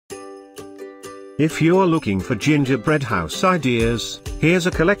If you're looking for gingerbread house ideas, here's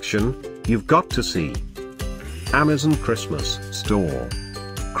a collection you've got to see. Amazon Christmas Store.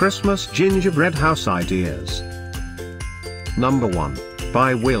 Christmas Gingerbread House Ideas. Number 1.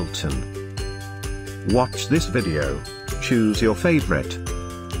 By Wilton. Watch this video. Choose your favorite.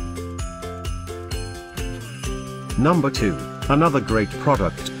 Number 2. Another great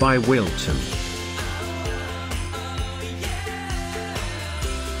product by Wilton.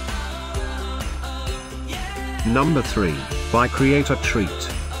 Number 3. By Create a Treat.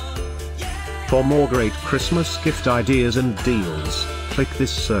 For more great Christmas gift ideas and deals, click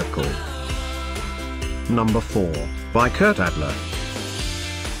this circle. Number 4. By Adler.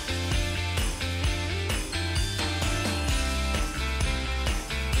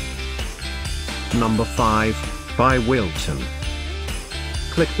 Number 5. By Wilton.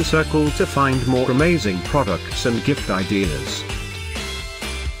 Click the circle to find more amazing products and gift ideas.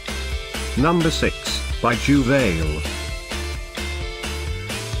 Number 6. By Juvale.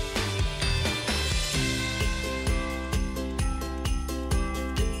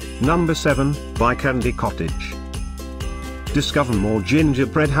 Number 7. By Cottage. Discover more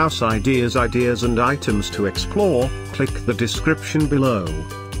gingerbread house ideas and items to explore, click the description below.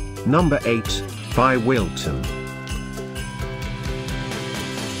 Number 8. By Wilton.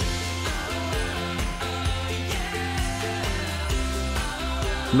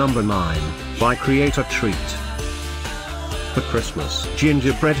 Number 9. By Create a Treat. The Christmas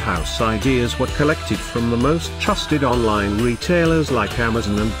gingerbread house ideas were collected from the most trusted online retailers like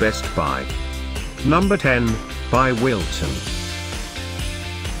Amazon and Best Buy. Number 10. By Wilton.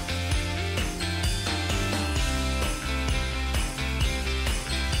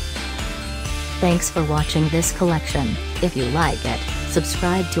 Thanks for watching this collection. If you like it,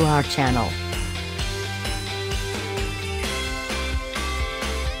 subscribe to our channel.